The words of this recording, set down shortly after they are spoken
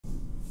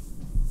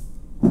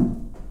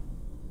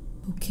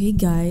Okay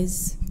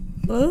guys,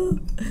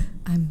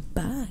 I'm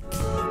back.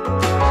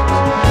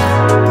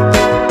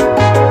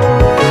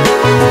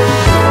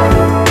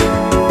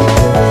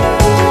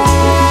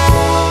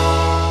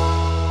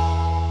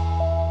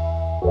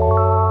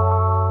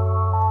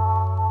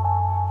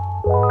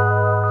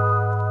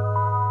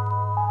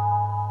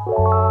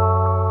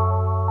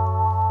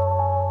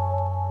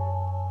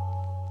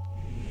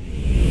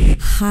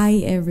 Hi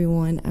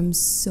everyone, I'm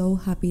so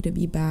happy to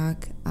be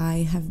back.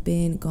 I have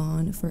been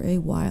gone for a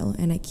while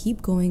and I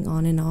keep going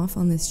on and off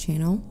on this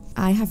channel.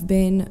 I have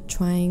been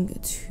trying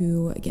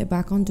to get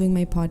back on doing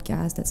my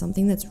podcast. That's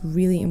something that's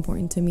really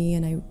important to me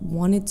and I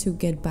wanted to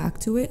get back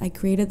to it. I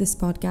created this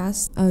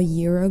podcast a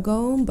year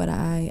ago, but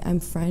I'm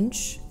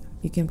French.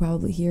 You can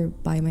probably hear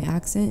by my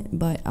accent,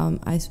 but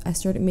I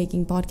started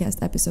making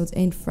podcast episodes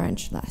in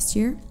French last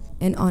year.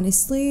 And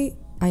honestly,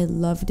 I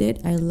loved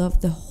it. I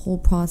loved the whole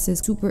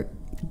process.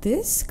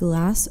 This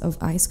glass of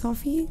iced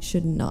coffee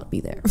should not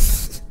be there.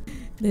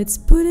 Let's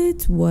put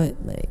it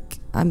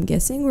I'm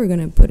guessing we're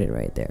gonna put it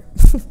right there.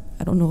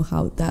 I don't know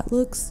how that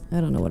looks. I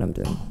don't know what I'm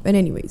doing. But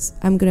anyways,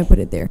 I'm gonna put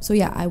it there. So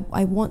yeah,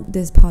 I want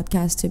this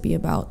podcast to be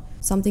about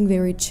something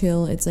very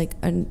chill. It's like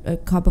a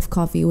cup of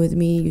coffee with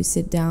me. You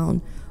sit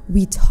down,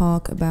 we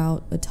talk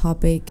about a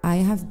topic. I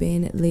have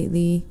been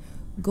lately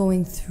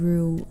going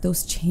through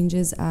those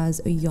changes as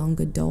a young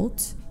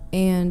adult.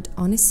 And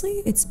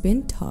honestly, it's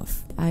been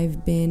tough.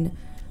 I've been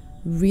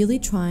really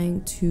trying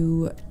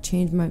to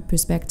change my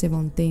perspective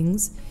on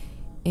things,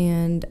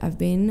 and I've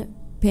been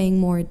paying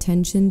more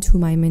attention to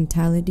my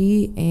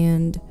mentality,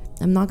 and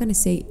I'm not gonna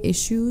say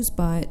issues,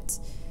 but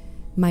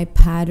my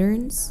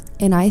patterns.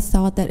 And I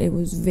thought that it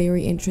was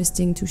very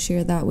interesting to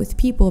share that with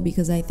people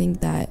because I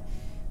think that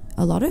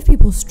a lot of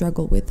people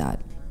struggle with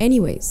that.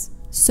 Anyways,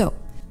 so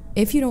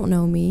if you don't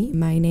know me,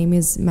 my name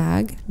is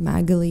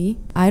Magalie.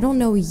 I don't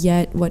know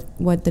yet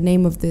what the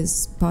name of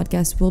this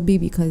podcast will be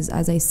because,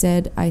 as I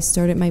said, I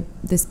started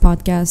this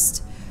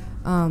podcast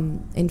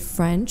in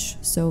French,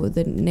 so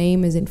the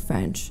name is in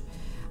French.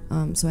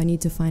 So I need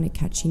to find a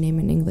catchy name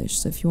in English.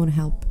 So if you want to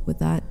help with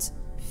that,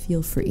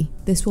 feel free.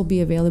 This will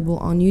be available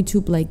on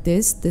YouTube like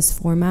this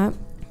format.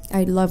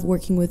 I love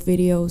working with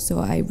video, so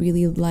I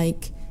really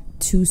like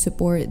to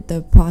support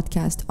the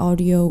podcast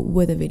audio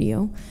with a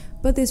video.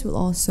 But this will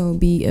also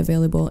be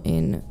available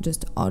in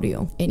just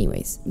audio.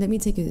 Anyways, let me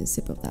take a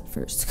sip of that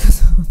first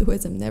because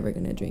otherwise I'm never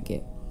gonna drink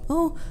it.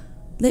 Oh,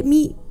 I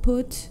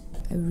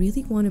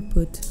really want to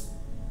put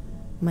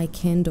my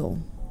candle.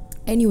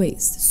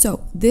 Anyways,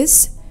 so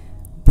this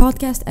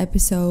podcast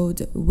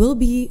episode will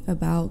be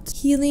about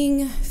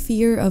healing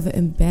fear of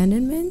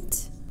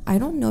abandonment. I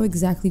don't know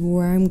exactly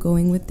where I'm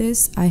going with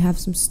this. I have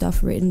some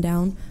stuff written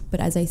down, but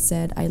as I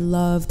said, I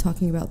love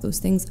talking about those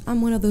things.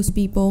 I'm one of those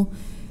people.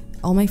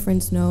 All my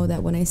friends know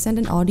that when I send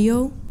an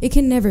audio, it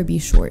can never be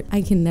short.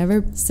 I can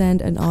never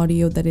send an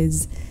audio that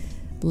is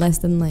less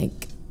than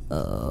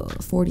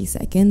 40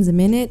 seconds, a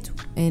minute.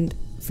 And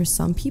for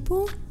some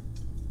people,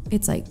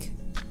 it's like,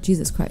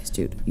 Jesus Christ,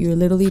 dude. You're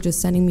literally just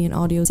sending me an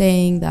audio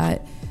saying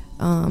that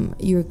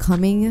you're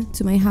coming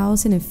to my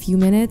house in a few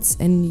minutes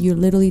and you're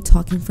literally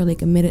talking for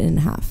like a minute and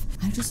a half.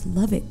 I just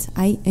love it.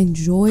 I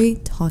enjoy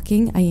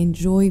talking. I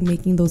enjoy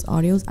making those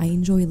audios. I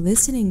enjoy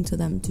listening to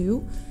them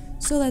too.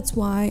 So that's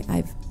why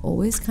I've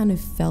always kind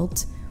of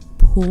felt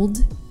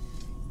pulled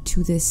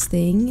to this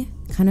thing,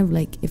 kind of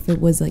like if it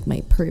was like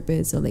my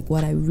purpose or like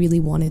what I really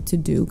wanted to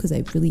do, because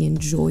I really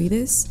enjoy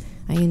this.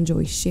 I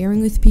enjoy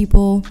sharing with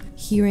people,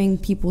 hearing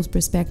people's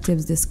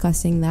perspectives,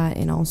 discussing that,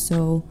 and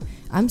also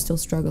I'm still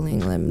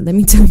struggling. Let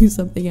me tell you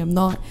something. I'm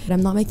not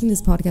making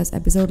this podcast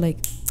episode like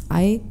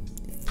I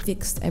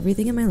fixed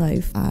everything in my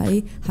life.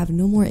 I have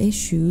no more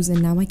issues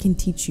and now I can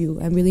teach you.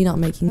 I'm really not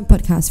making a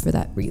podcast for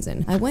that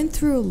reason. I went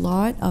through a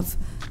lot of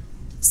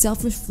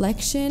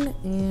self-reflection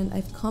and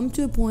I've come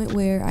to a point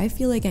where I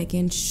feel like I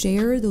can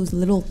share those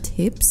little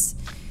tips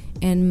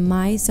and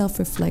my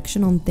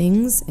self-reflection on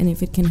things, and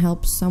if it can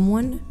help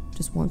someone,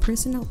 just one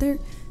person out there,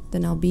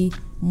 then I'll be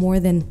more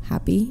than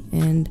happy,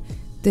 and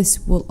this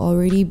will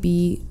already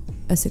be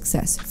a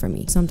success for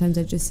me. Sometimes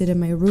I just sit in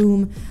my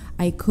room,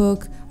 I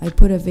cook, I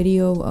put a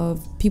video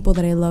of people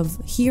that I love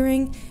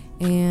hearing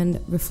and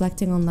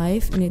reflecting on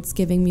life, and it's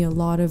giving me a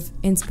lot of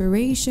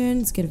inspiration.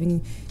 It's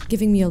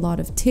giving me a lot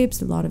of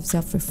tips, a lot of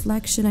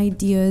self-reflection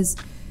ideas.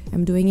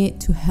 I'm doing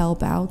it to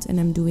help out and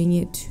I'm doing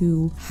it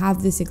to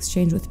have this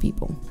exchange with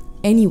people.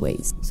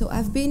 Anyways, so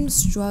I've been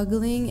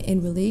struggling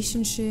in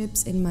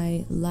relationships in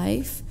my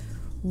life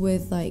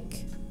with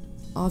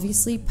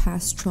obviously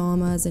past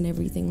traumas and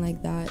everything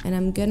like that, and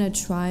I'm gonna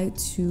try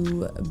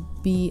to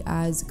be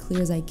as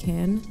clear as I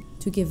can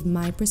to give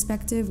my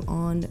perspective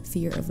on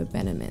fear of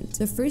abandonment.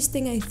 The first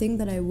thing I think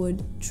that I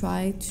would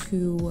try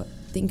to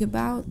think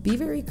about, be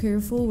very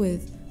careful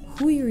with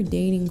who you're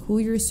dating, who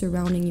you're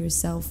surrounding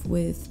yourself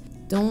with.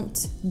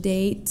 Don't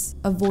date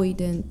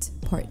avoidant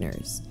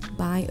partners.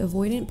 By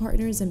avoidant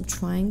partners, I'm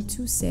trying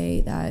to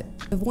say that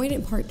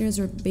avoidant partners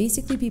are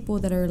basically people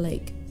that are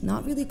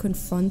not really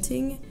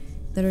confronting,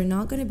 that are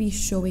not going to be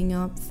showing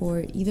up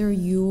for either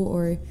you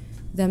or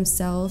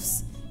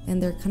themselves,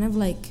 and they're kind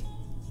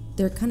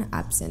of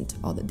absent.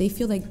 They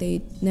feel like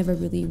they never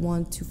really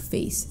want to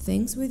face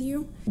things with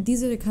you.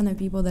 These are the kind of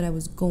people that I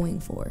was going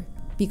for,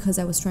 because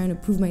I was trying to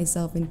prove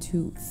myself and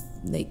to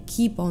like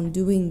keep on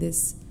doing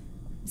this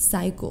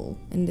cycle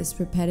and this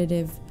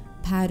repetitive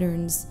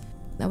patterns.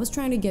 I was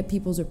trying to get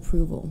people's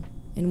approval.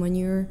 And when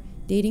you're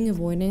dating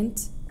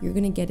avoidant, you're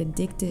gonna get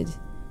addicted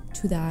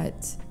to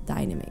that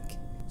dynamic.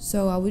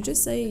 So I would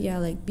just say, yeah,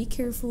 like be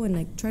careful and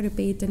like try to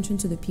pay attention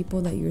to the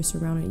people that you're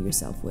surrounding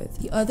yourself with.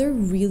 The other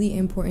really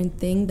important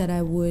thing that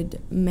I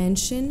would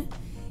mention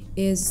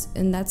is,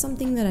 and that's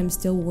something that I'm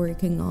still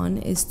working on,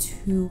 is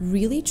to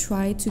really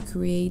try to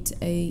create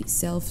a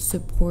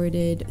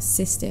self-supported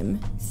system.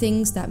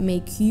 Things that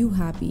make you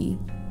happy,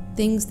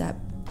 things that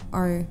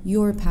are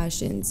your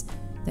passions,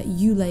 that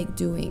you like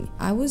doing.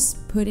 I was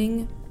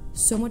putting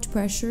so much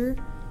pressure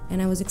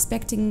and I was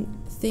expecting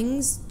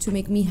things to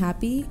make me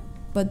happy,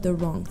 but the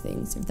wrong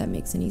things, if that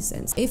makes any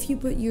sense. If you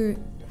put your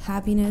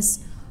happiness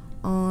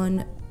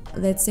on,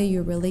 let's say,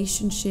 your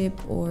relationship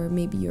or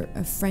maybe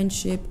a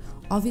friendship,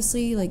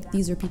 obviously like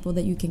these are people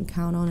that you can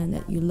count on and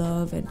that you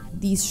love, and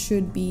these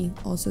should be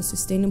also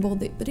sustainable,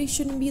 but they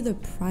shouldn't be the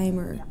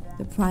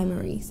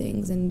primary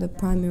things and the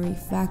primary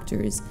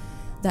factors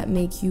that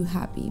make you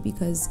happy,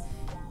 because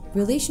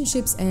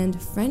relationships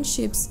and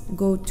friendships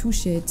go to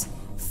shit.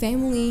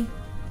 Family,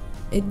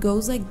 it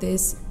goes like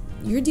this.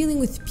 You're dealing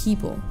with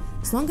people.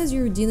 As long as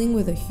you're dealing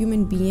with a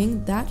human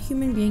being, that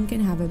human being can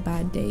have a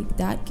bad day.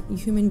 That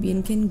human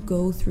being can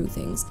go through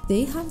things.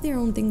 They have their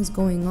own things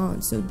going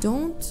on. So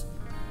don't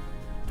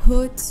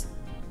put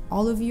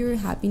all of your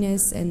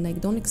happiness and like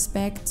don't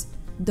expect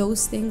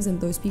those things and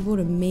those people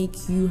to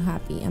make you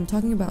happy. I'm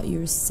talking about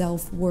your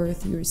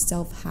self-worth, your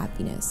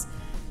self-happiness.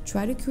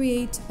 Try to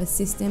create a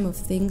system of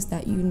things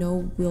that you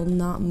know will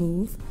not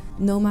move.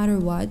 No matter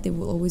what, they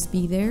will always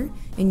be there,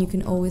 and you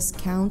can always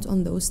count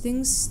on those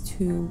things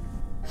to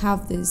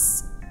have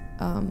this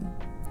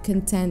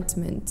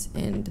contentment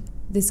and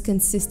this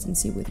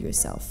consistency with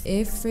yourself.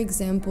 If, for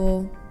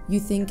example, you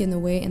think in a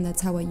way, and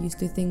that's how I used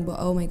to think, but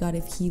oh my god,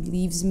 if he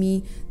leaves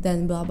me,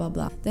 then blah blah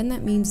blah, then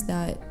that means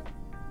that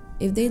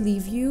if they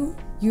leave you,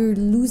 you're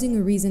losing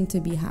a reason to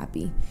be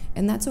happy.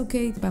 And that's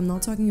okay. I'm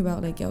not talking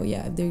about like, oh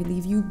yeah, if they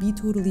leave you, be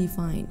totally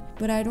fine.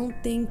 But I don't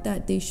think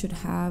that they should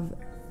have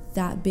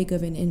that big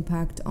of an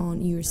impact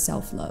on your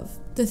self-love.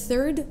 The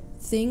third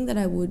thing that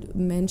I would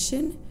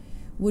mention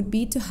would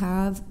be to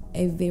have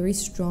a very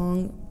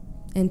strong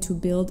and to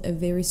build a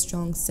very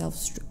strong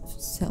self-trust.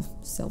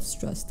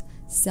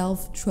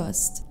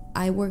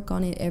 I work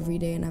on it every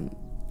day and I'm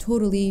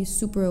totally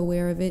super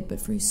aware of it,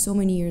 but for so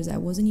many years I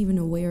wasn't even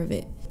aware of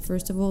it.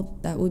 First of all,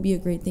 that would be a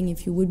great thing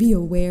if you would be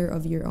aware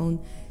of your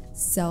own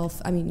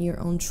your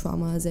own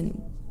traumas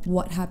and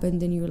what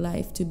happened in your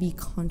life, to be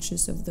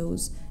conscious of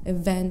those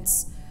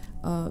events,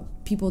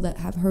 people that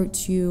have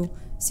hurt you,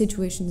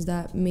 situations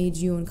that made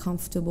you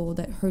uncomfortable,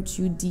 that hurt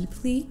you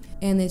deeply.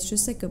 And it's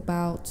just like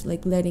about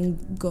like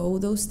letting go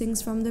those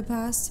things from the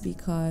past,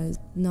 because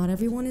not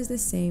everyone is the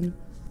same.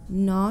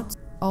 Not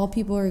all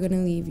people are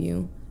gonna leave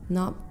you.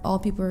 Not all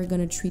people are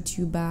gonna treat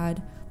you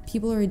bad.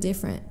 People are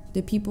different.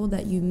 The people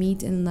that you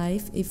meet in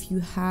life, if you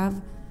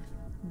have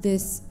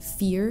this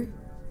fear,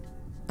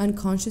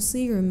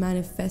 unconsciously you're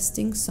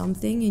manifesting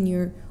something and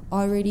you're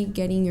already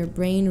getting your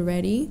brain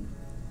ready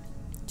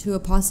to a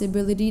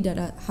possibility that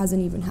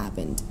hasn't even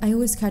happened. I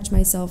always catch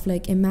myself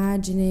like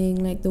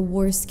imagining like the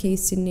worst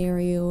case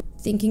scenario,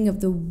 thinking of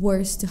the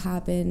worst to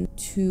happen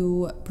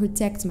to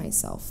protect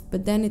myself.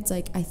 But then it's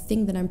like I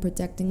think that I'm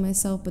protecting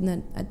myself, but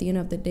then at the end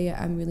of the day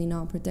I'm really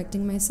not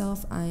protecting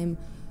myself. I'm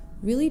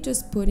really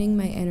just putting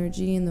my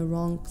energy in the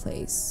wrong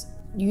place.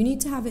 You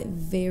need to have it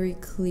very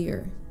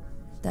clear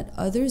that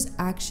others'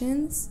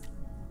 actions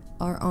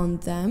are on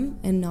them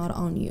and not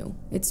on you.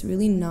 It's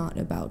really not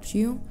about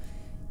you.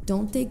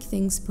 Don't take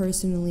things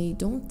personally.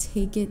 Don't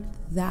take it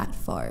that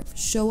far.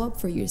 Show up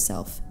for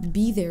yourself.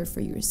 Be there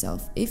for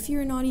yourself. If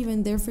you're not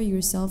even there for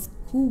yourself,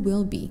 who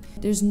will be?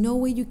 There's no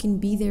way you can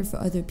be there for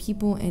other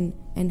people and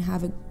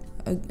have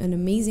an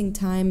amazing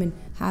time and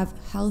have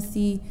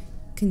healthy,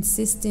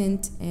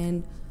 consistent,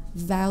 and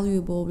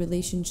valuable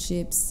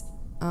relationships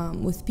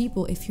with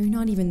people if you're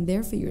not even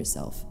there for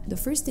yourself. The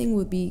first thing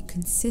would be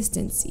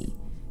consistency.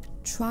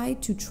 Try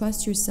to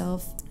trust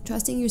yourself.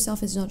 Trusting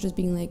yourself is not just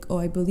being like, oh,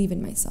 I believe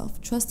in myself.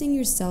 Trusting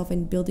yourself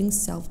and building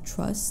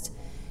self-trust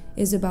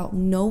is about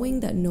knowing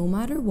that no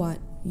matter what,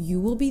 you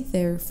will be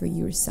there for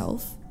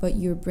yourself, but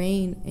your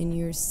brain and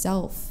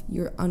yourself,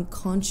 your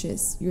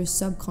unconscious, your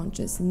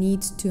subconscious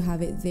needs to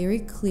have it very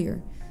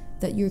clear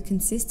that you're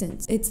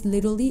consistent. It's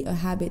literally a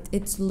habit.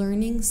 It's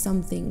learning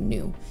something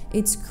new.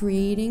 It's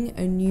creating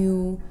a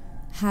new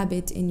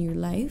habit in your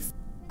life.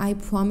 I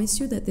promise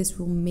you that this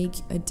will make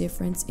a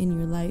difference in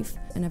your life.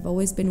 And I've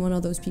always been one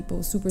of those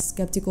people super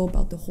skeptical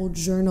about the whole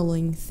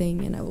journaling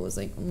thing. And I was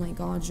like, oh my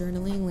God,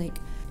 journaling, like,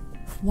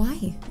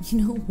 why? You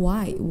know,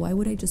 why? Why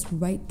would I just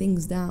write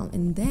things down?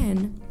 And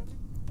then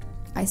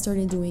I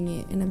started doing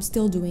it and I'm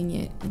still doing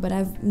it, but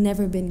I've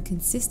never been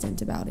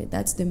consistent about it.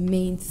 That's the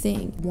main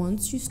thing.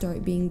 Once you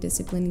start being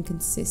disciplined and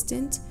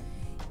consistent,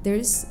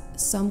 there's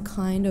some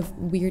kind of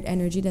weird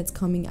energy that's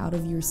coming out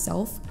of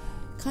yourself,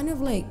 kind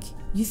of like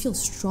you feel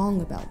strong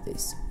about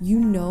this. You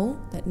know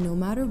that no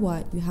matter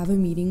what, you have a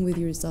meeting with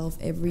yourself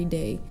every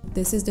day.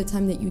 This is the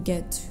time that you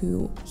get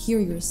to hear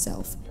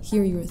yourself,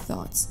 hear your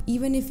thoughts,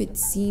 even if it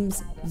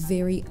seems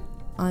very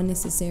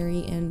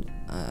unnecessary and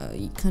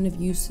kind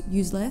of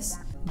useless.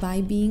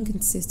 By being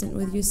consistent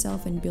with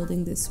yourself and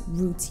building this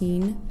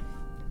routine,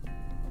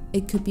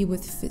 it could be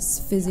with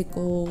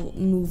physical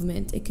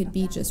movement, it could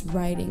be just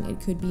writing,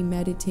 it could be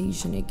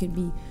meditation, it could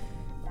be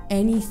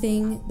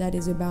anything that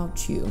is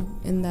about you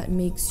and that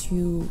makes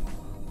you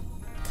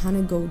kind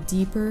of go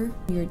deeper.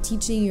 You're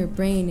teaching your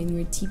brain and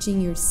you're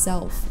teaching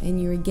yourself, and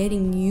you're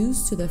getting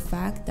used to the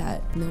fact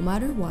that no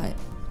matter what,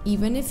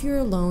 even if you're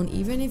alone,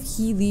 even if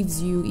he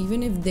leaves you,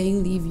 even if they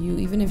leave you,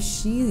 even if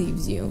she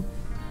leaves you,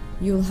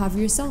 you'll have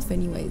yourself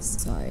anyways.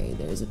 Sorry,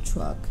 there's a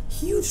truck.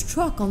 Huge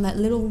truck on that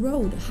little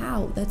road.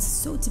 How? That's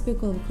so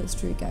typical of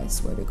Costa Rica, I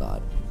swear to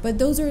God. But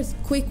those are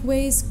quick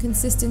ways: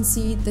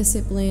 consistency,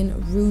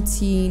 discipline,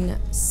 routine,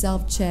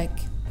 self-check,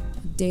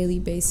 daily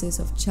basis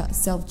of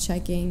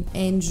self-checking,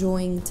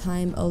 enjoying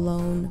time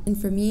alone. And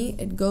for me,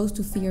 it goes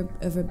to fear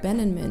of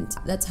abandonment.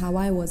 That's how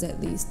I was,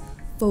 at least.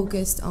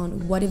 Focused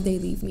on what if they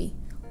leave me?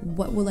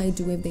 What will I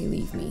do if they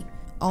leave me?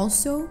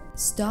 Also,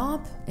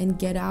 stop and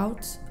get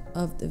out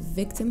of the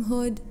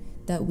victimhood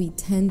that we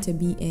tend to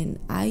be in.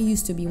 I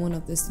used to be one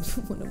of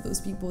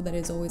those people that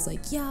is always like,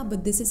 yeah,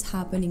 but this is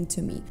happening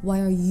to me. Why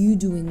are you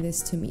doing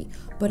this to me?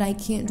 But I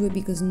can't do it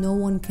because no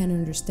one can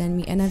understand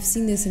me. And I've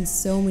seen this in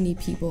so many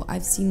people.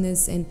 I've seen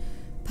this in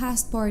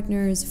past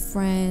partners,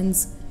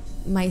 friends,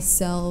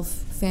 myself,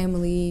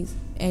 family,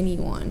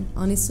 anyone.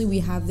 Honestly, we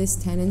have this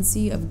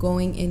tendency of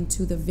going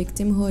into the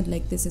victimhood,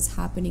 like this is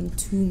happening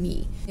to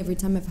me. Every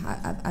time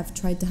I've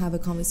tried to have a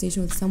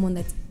conversation with someone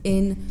that's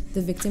in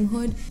the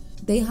victimhood,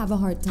 they have a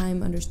hard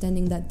time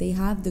understanding that they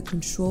have the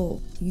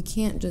control. You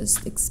can't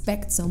just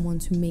expect someone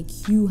to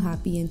make you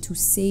happy and to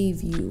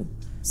save you.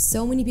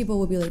 So many people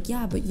will be like,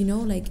 yeah, but you know,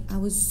 like I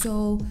was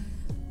so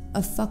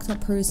a fucked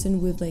up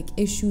person with like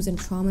issues and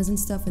traumas and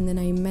stuff, and then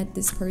I met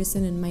this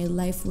person and my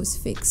life was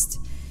fixed.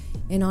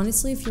 And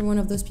honestly, if you're one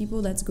of those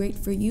people, that's great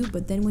for you.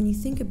 But then when you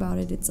think about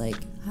it, it's like,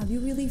 have you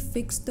really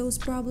fixed those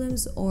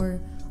problems, or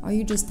are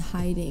you just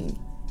hiding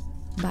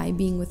by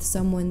being with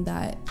someone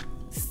that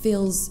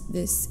fills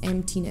this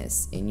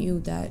emptiness in you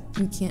that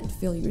you can't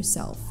fill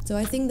yourself? So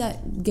I think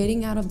that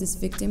getting out of this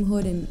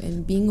victimhood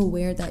and being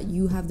aware that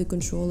you have the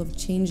control of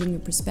changing your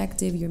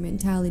perspective, your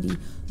mentality,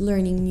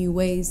 learning new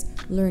ways,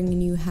 learning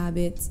new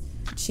habits,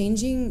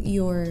 changing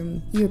your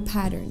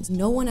patterns.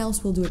 No one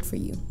else will do it for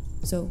you.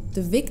 So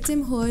the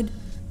victimhood,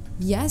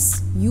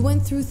 yes, you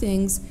went through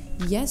things,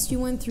 yes, you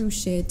went through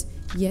shit,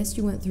 yes,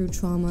 you went through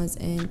traumas,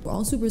 and we're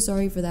all super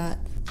sorry for that.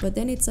 But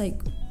then it's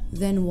like,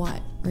 then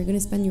what? Are you gonna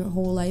spend your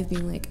whole life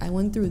being like, I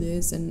went through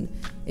this and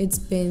it's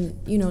been,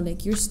 you know,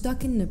 like you're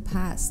stuck in the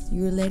past.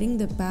 You're letting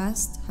the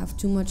past have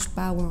too much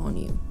power on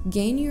you.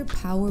 Gain your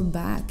power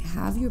back.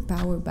 Have your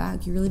power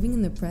back. You're living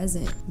in the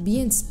present.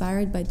 Be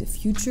inspired by the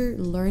future.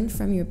 Learn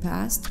from your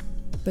past,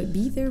 but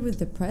be there with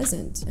the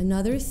present.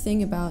 Another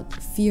thing about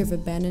fear of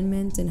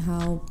abandonment and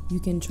how you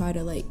can try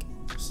to like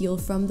heal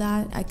from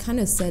that, I kind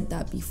of said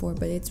that before,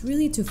 but it's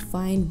really to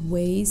find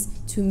ways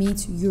to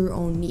meet your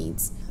own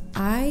needs.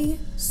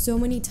 So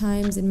many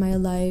times in my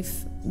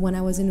life when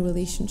I was in a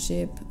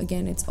relationship,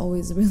 again, it's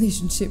always a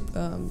relationship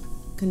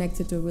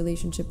connected to a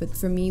relationship, but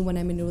for me, when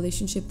I'm in a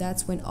relationship,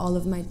 that's when all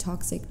of my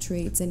toxic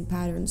traits and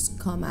patterns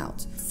come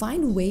out.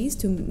 Find ways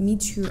to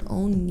meet your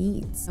own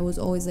needs. I was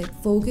always like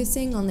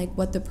focusing on like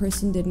what the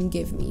person didn't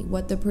give me,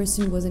 what the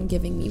person wasn't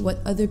giving me, what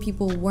other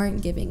people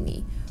weren't giving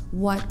me,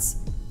 what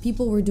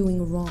people were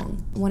doing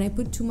wrong. When I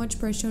put too much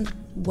pressure on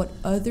what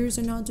others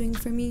are not doing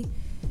for me,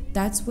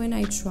 that's when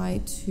I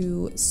try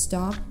to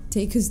stop,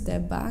 take a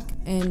step back,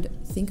 and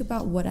think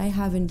about what I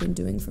haven't been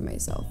doing for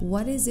myself.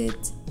 What is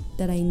it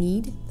that I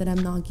need that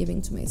I'm not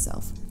giving to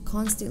myself?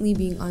 Constantly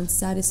being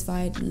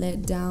unsatisfied,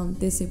 let down,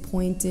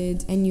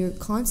 disappointed, and you're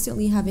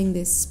constantly having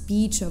this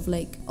speech of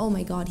like, oh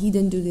my god, he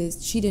didn't do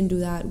this, she didn't do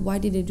that, why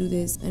did they do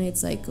this? And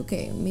it's like,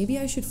 okay, maybe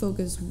I should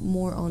focus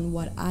more on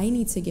what I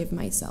need to give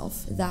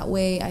myself. That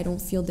way I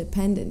don't feel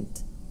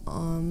dependent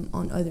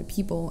on other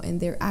people and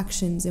their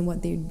actions and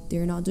what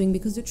they're not doing.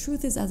 Because the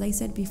truth is, as I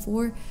said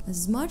before,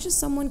 as much as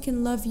someone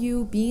can love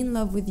you, be in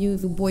love with you,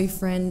 the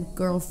boyfriend,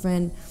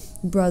 girlfriend,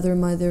 brother,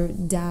 mother,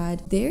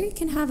 dad, they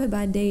can have a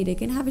bad day, they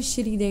can have a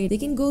shitty day, they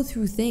can go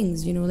through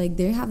things, you know, like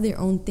they have their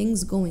own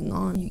things going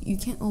on. You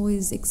can't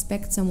always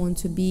expect someone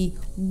to be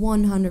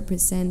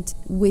 100%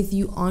 with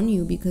you, on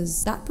you,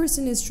 because that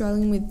person is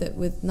struggling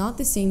with not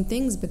the same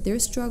things, but they're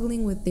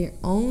struggling with their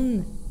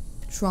own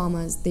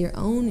traumas, their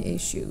own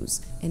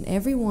issues, and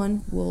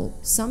everyone will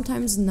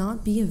sometimes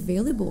not be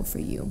available for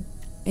you,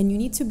 and you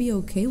need to be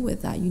okay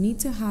with that. You need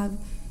to have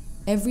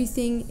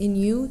everything in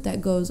you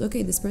that goes,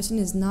 okay, this person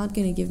is not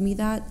going to give me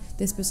that,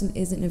 this person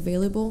isn't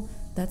available,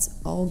 That's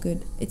all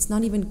good. It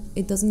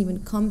doesn't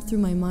even come through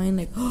my mind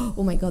like,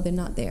 oh my god, they're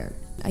not there.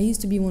 I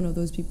used to be one of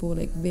those people,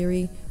 like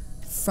very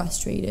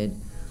frustrated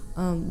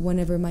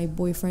whenever my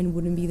boyfriend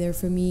wouldn't be there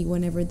for me,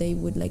 whenever they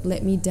would like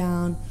let me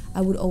down.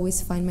 I would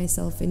always find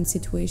myself in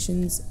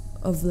situations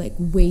of like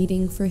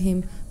waiting for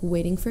him,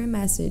 waiting for a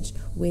message,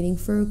 waiting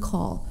for a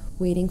call,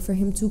 waiting for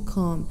him to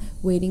come,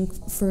 waiting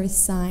for a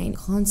sign,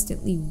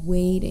 constantly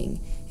waiting.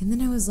 And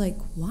then I was like,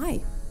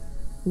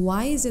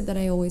 why is it that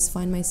I always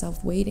find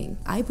myself waiting?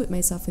 I put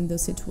myself in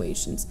those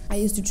situations. I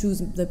used to choose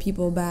the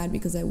people bad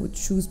because I would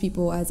choose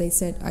people, as I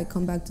said, I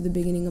come back to the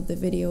beginning of the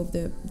video of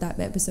that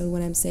episode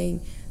when I'm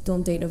saying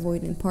don't date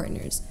avoidant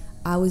partners.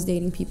 I was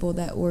dating people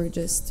that were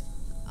just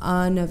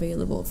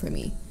unavailable for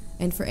me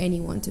and for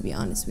anyone, to be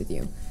honest with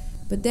you.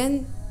 But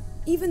then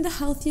even the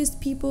healthiest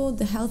people,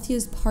 the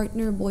healthiest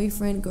partner,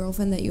 boyfriend,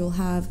 girlfriend that you'll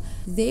have,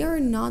 they are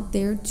not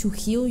there to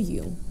heal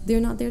you. They're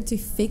not there to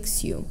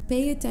fix you.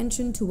 Pay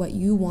attention to what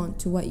you want,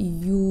 to what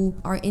you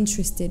are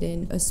interested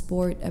in. A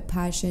sport, a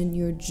passion,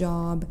 your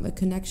job, a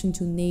connection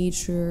to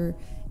nature,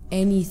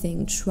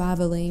 anything,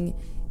 traveling.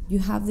 You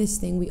have this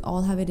thing, we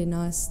all have it in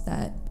us,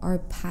 that our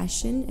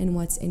passion and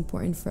what's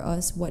important for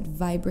us, what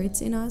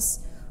vibrates in us,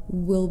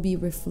 will be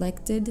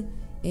reflected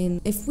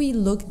in. If we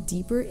look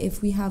deeper,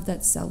 if we have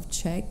that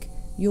self-check,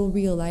 you'll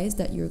realize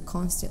that you're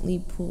constantly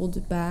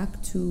pulled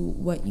back to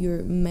what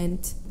you're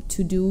meant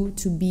to do,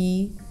 to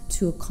be,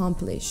 to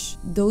accomplish.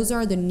 Those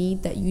are the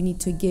needs that you need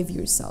to give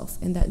yourself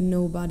and that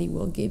nobody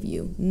will give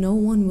you. No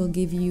one will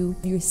give you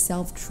your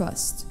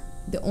self-trust.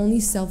 The only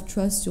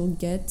self-trust you'll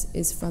get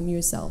is from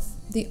yourself.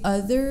 The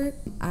other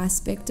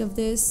aspect of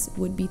this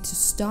would be to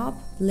stop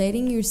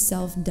letting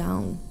yourself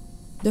down.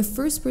 The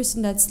first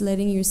person that's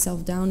letting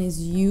yourself down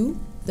is you.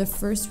 The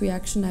first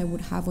reaction I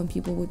would have when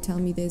people would tell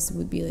me this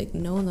would be like,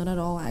 no, not at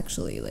all,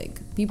 actually.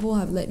 Like, people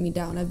have let me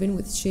down. I've been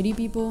with shitty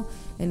people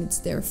and it's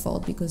their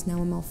fault because now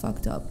I'm all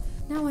fucked up.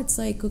 Now it's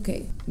like,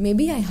 okay,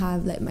 maybe I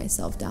have let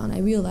myself down. I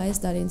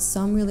realized that in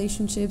some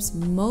relationships,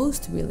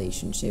 most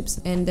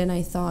relationships, and then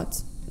I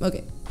thought,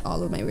 okay,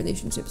 all of my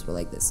relationships were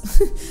like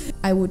this.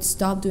 I would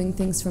stop doing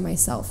things for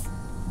myself.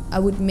 I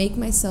would make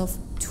myself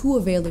too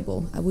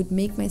available. I would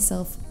make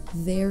myself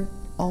there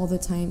all the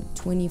time,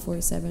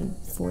 24/7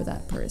 for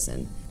that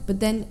person. But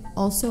then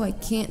also I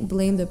can't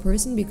blame the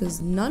person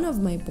because none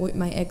of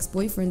my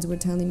ex-boyfriends were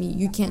telling me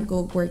you can't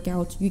go work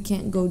out, you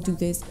can't go do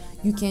this,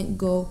 you can't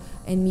go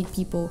and meet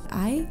people.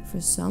 I, for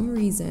some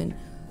reason,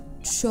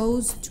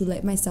 chose to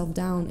let myself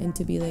down and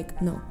to be like,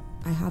 no,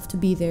 I have to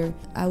be there.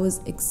 I was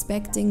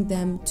expecting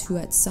them to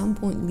at some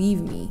point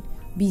leave me,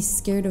 be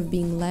scared of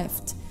being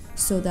left,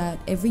 so that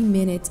every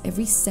minute,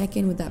 every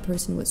second with that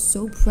person was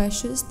so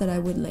precious that I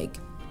would like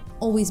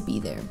always be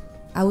there.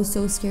 I was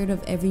so scared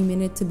of every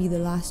minute to be the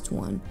last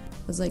one.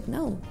 I was like,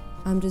 no,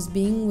 I'm just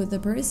being with the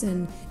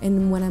person,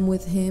 and when I'm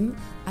with him,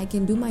 I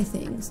can do my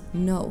things.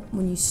 No,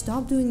 when you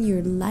stop doing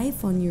your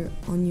life on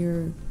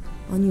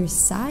your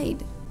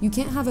side, you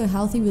can't have a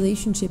healthy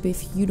relationship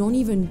if you don't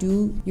even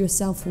do your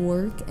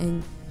self-work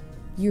and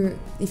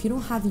if you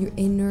don't have your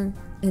inner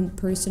and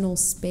personal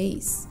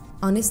space.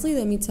 Honestly,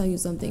 let me tell you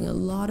something. A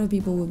lot of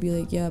people would be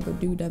like, yeah, but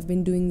dude, I've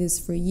been doing this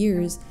for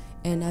years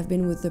and I've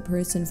been with the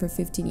person for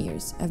 15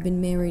 years. I've been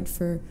married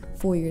for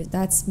 4 years.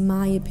 That's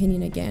my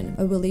opinion again.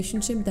 A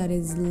relationship that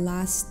is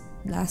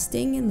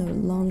lasting in the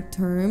long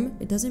term,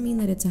 it doesn't mean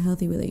that it's a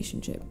healthy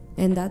relationship.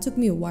 And that took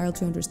me a while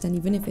to understand,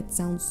 even if it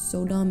sounds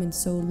so dumb and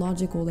so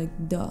logical,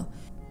 like duh.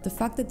 The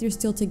fact that they're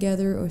still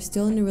together or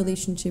still in a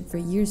relationship for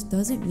years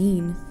doesn't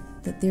mean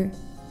that they're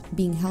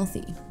being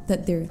healthy,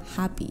 that they're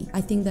happy.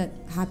 I think that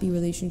happy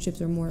relationships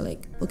are more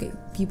like, okay,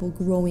 people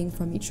growing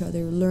from each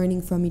other,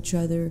 learning from each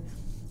other,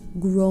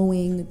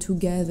 growing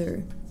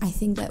together. I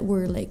think that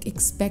we're like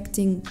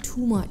expecting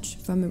too much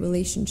from a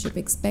relationship,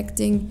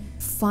 expecting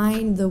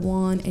find the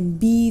one and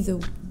be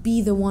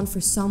the one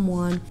for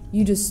someone.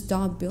 You just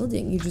stop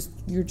building.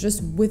 You're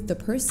just with the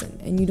person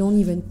and you don't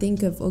even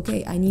think of,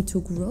 okay, I need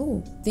to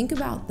grow. Think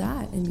about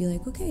that and be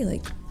like, okay,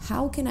 like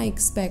how can I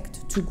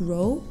expect to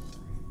grow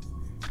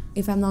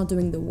if I'm not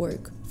doing the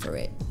work for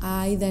it?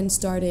 I then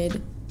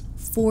started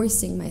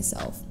forcing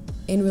myself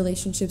in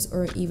relationships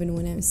or even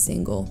when I'm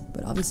single.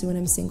 But obviously when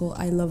I'm single,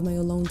 I love my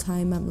alone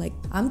time.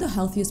 I'm the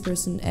healthiest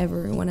person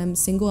ever. When I'm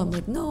single, I'm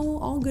like, no,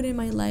 all good in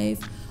my life.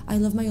 I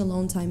love my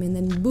alone time. And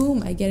then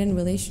boom, I get in a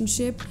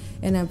relationship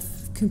and I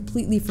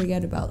completely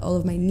forget about all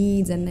of my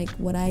needs and like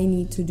what I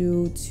need to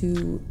do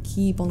to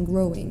keep on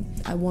growing.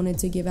 I wanted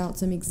to give out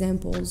some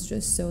examples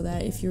just so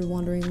that if you're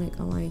wondering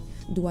like,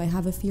 do I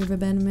have a fear of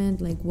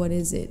abandonment? Like, what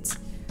is it?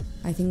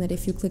 I think that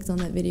if you clicked on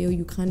that video,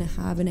 you kind of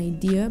have an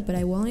idea, but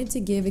I wanted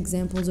to give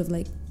examples of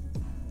like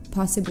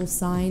possible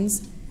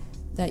signs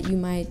that you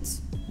might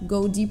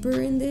go deeper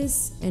in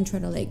this and try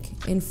to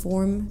like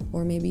inform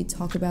or maybe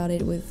talk about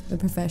it with a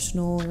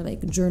professional or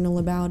like journal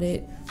about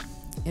it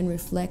and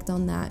reflect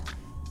on that.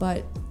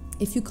 But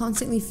if you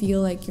constantly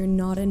feel like you're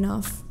not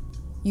enough,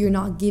 you're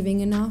not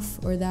giving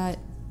enough, or that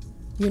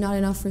you're not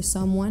enough for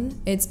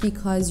someone, it's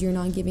because you're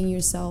not giving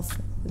yourself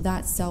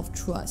that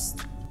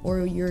self-trust.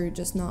 or you're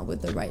just not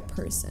with the right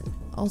person.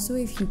 Also,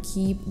 if you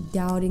keep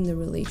doubting the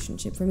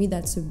relationship, for me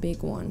that's a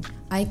big one.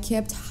 I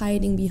kept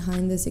hiding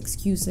behind this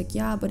excuse like,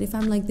 yeah, but if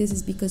I'm like this,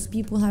 it's because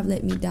people have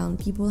let me down,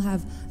 people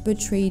have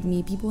betrayed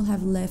me, people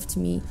have left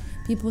me,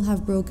 people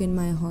have broken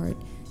my heart,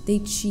 they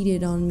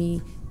cheated on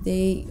me,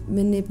 they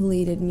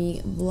manipulated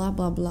me, blah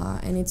blah blah.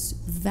 And it's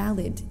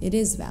valid, it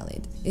is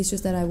valid. It's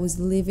just that I was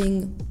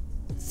living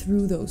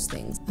through those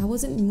things. I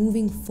wasn't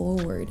moving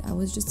forward. I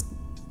was just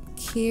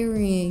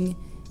carrying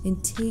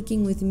and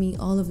taking with me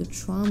all of the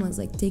traumas,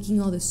 like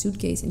taking all the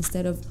suitcase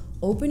instead of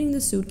opening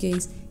the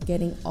suitcase,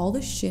 getting all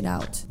the shit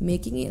out,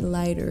 making it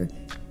lighter,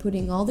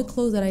 putting all the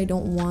clothes that I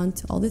don't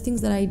want, all the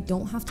things that I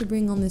don't have to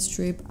bring on this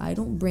trip. I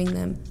don't bring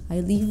them, I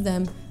leave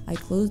them, I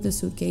close the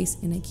suitcase,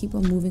 and I keep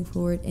on moving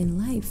forward in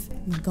life. Oh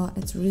my god,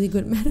 that's a really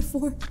good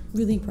metaphor.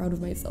 Really proud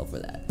of myself for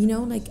that. You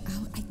know, like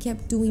I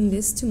kept doing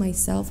this to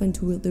myself and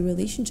to the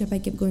relationship. I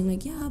kept going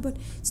like, yeah, but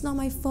it's not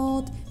my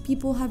fault,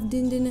 people have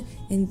didn't.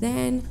 And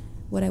then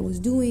what I was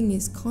doing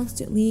is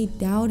constantly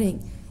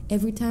doubting.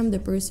 Every time the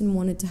person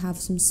wanted to have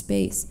some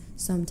space,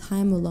 some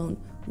time alone,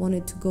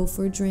 wanted to go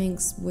for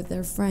drinks with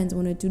their friends,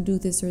 wanted to do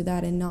this or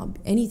that, and not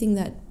anything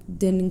that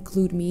didn't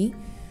include me,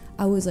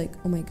 I was like,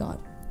 oh my god,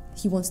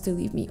 he wants to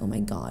leave me. Oh my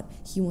god,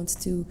 he wants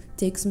to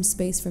take some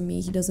space from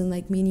me. He doesn't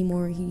like me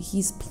anymore.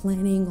 He's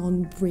planning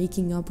on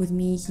breaking up with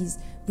me. He's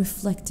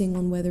reflecting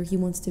on whether he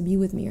wants to be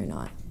with me or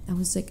not. I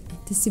was like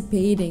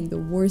anticipating the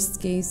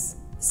worst case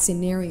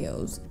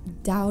scenarios,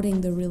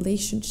 doubting the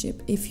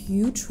relationship. If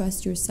you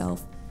trust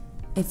yourself,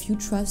 if you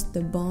trust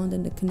the bond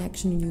and the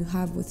connection you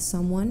have with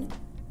someone,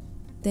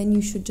 then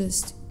you should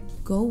just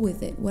go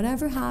with it.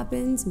 Whatever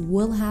happens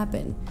will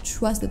happen.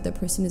 Trust that the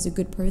person is a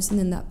good person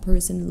and that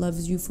person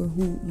loves you for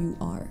who you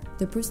are.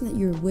 The person that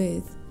you're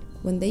with,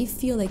 when they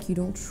feel like you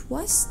don't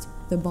trust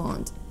the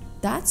bond,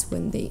 that's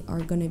when they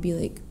are gonna be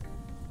like,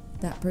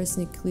 that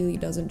person clearly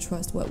doesn't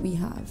trust what we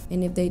have.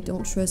 And if they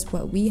don't trust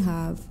what we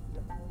have,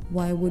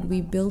 why would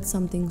we build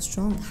something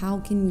strong? How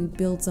can we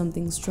build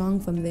something strong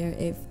from there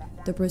if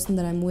the person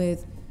that I'm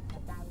with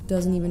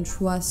doesn't even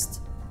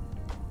trust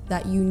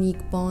that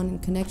unique bond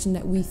and connection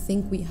that we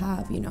think we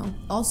have, you know?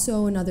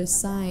 Also, another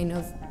sign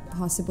of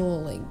possible,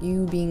 like,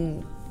 you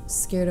being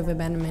scared of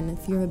abandonment and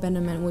fear of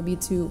abandonment would be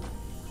to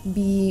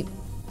be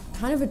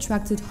kind of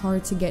attracted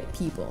hard to get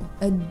people,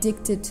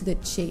 addicted to the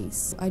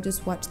chase. I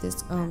just watched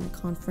this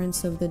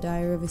conference of the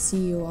Diary of a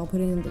CEO. I'll put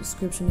it in the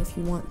description if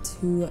you want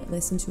to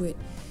listen to it.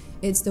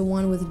 It's the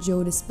one with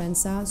Joe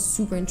Dispenza,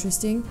 super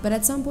interesting. But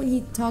at some point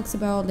he talks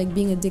about like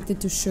being addicted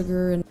to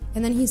sugar,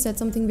 and then he said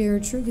something very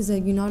true. He's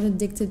like, you're not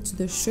addicted to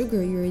the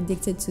sugar, you're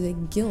addicted to the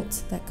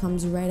guilt that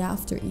comes right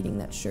after eating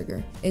that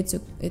sugar. It's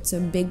a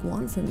big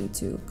one for me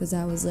too, because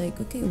I was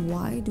like, okay,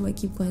 why do I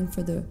keep going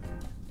for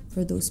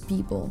those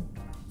people?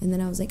 And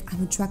then I was like,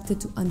 I'm attracted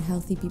to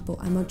unhealthy people,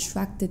 I'm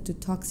attracted to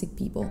toxic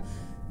people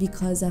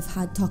because I've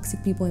had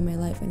toxic people in my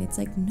life. And it's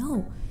like,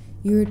 no,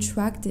 you're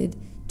attracted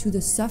to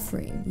the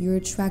suffering, you're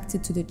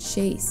attracted to the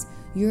chase,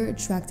 you're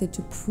attracted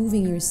to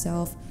proving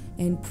yourself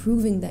and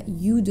proving that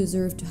you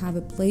deserve to have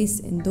a place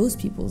in those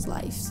people's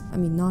lives. I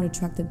mean, not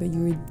attracted, but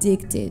you're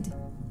addicted.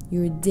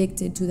 You're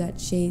addicted to that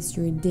chase,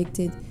 you're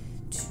addicted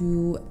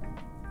to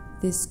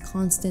this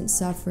constant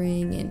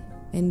suffering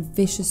and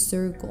vicious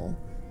circle.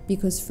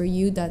 Because for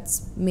you,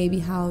 that's maybe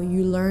how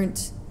you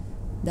learned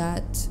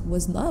that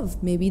was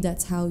love. Maybe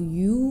that's how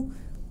you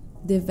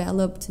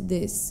developed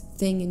this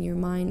thing in your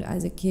mind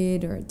as a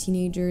kid or a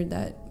teenager,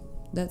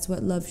 that's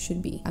what love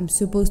should be. I'm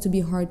supposed to be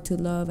hard to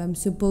love. I'm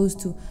supposed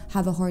to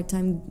have a hard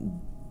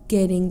time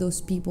getting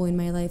those people in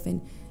my life,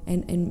 and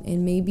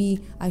maybe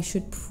I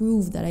should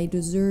prove that I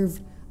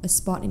deserve a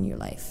spot in your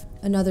life.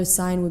 Another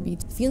sign would be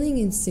feeling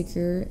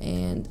insecure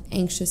and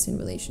anxious in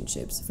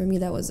relationships. For me,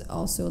 that was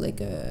also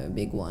like a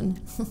big one.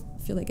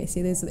 I feel like I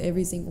say this with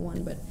every single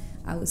one, but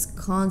I was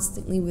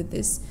constantly with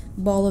this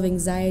ball of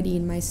anxiety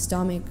in my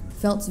stomach.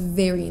 Felt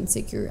very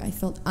insecure. I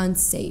felt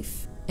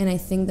unsafe. And I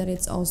think that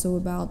it's also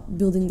about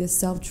building this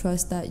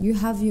self-trust that you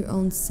have your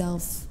own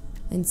self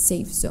and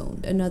safe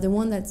zone. Another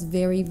one that's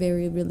very,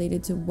 very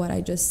related to what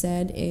I just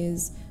said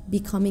is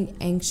becoming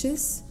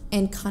anxious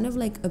and kind of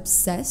like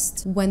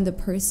obsessed when the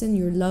person,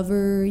 your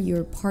lover,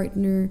 your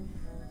partner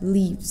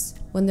leaves.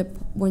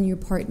 When your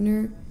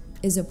partner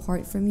is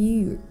apart from you,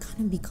 you're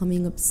kind of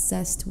becoming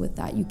obsessed with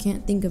that. You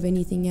can't think of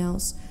anything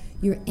else.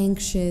 You're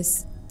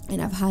anxious.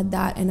 And I've had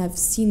that, and I've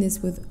seen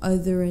this with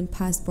other and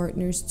past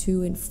partners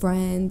too, and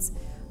friends,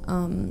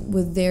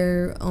 with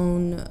their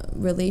own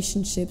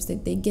relationships,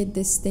 that they get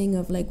this thing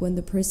of like when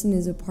the person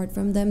is apart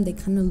from them, they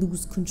kind of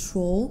lose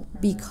control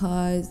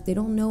because they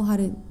don't know how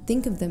to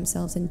think of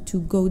themselves and to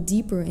go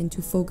deeper and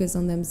to focus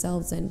on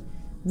themselves and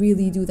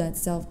really do that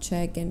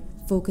self-check and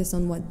focus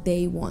on what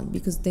they want,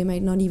 because they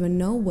might not even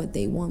know what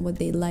they want, what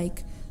they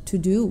like to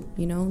do,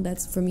 you know?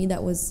 That's, for me,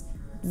 that was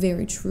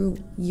very true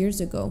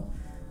years ago.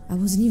 I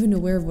wasn't even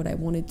aware of what I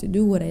wanted to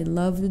do, what I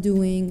loved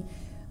doing,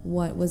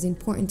 what was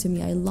important to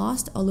me. I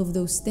lost all of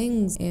those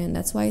things, and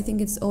that's why I think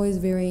it's always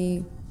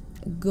very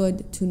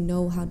good to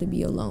know how to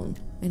be alone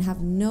and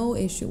have no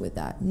issue with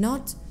that.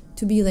 Not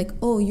to be like,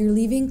 oh, you're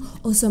leaving?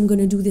 Oh, so I'm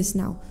gonna do this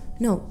now.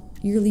 No,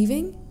 you're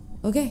leaving?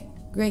 Okay,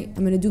 great.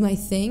 I'm gonna do my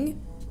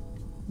thing.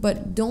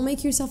 But don't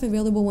make yourself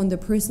available when the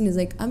person is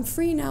like, I'm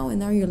free now, and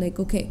now you're like,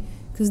 okay.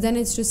 Because then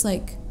it's just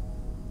like,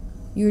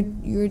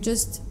 you're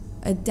just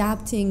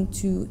adapting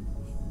to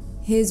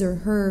his or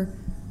her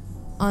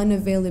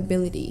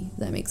unavailability, if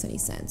that makes any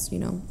sense, you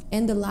know?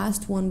 And the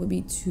last one would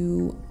be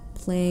to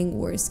playing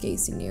worst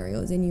case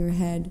scenarios in your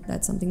head.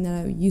 That's something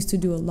that I used to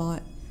do a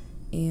lot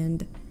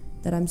and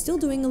that I'm still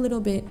doing a little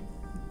bit,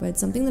 but it's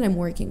something that I'm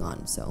working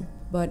on. So,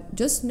 but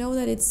just know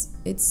that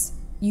it's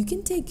you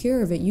can take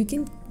care of it. You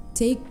can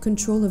take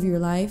control of your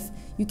life.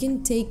 You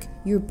can take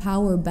your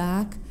power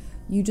back.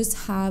 You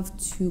just have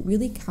to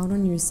really count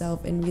on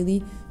yourself and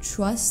really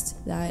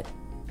trust that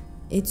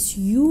it's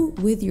you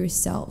with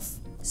yourself.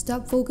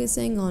 Stop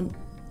focusing on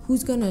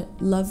who's gonna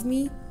love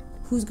me,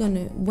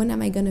 when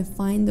am I gonna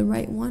find the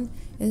right one,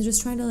 and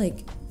just try to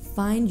like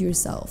find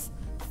yourself,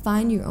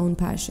 find your own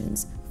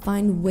passions,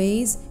 find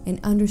ways and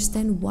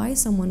understand why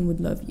someone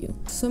would love you.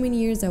 So many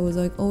years I was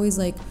like always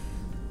like,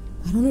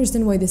 I don't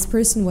understand why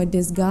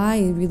this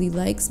guy really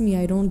likes me.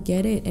 I don't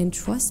get it. And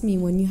trust me,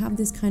 when you have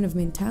this kind of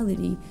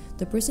mentality,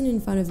 the person in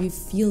front of you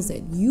feels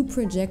it. You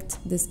project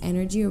this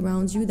energy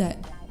around you that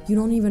you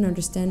don't even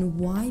understand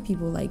why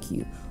people like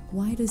you.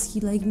 Why does he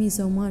like me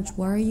so much?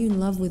 Why are you in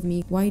love with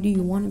me? Why do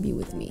you want to be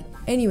with me?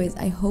 Anyways,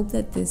 I hope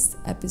that this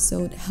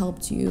episode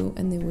helped you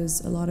and there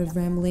was a lot of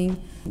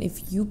rambling.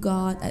 If you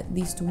got at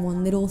least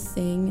one little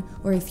thing,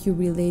 or if you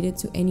related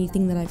to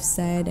anything that I've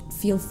said,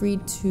 feel free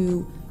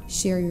to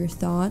share your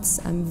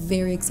thoughts. I'm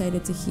very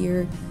excited to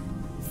hear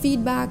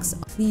feedbacks.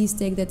 Please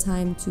take the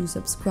time to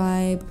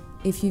subscribe.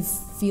 If you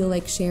feel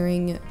like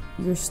sharing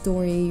your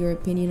story, your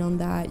opinion on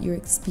that, your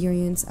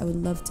experience, I would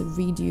love to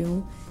read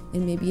you,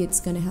 and maybe it's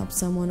gonna help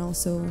someone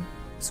also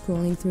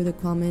scrolling through the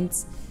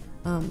comments.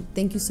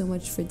 Thank you so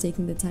much for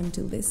taking the time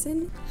to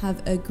listen.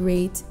 Have a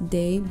great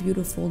day,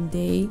 beautiful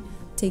day.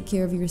 Take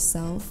care of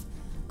yourself.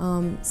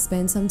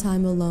 Spend some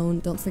time alone.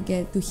 Don't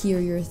forget to hear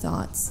your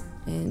thoughts,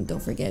 and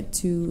don't forget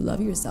to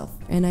love yourself.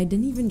 And I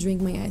didn't even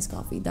drink my iced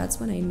coffee. That's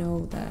when I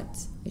know that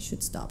I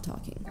should stop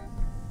talking.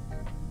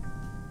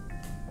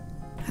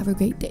 Have a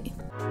great day.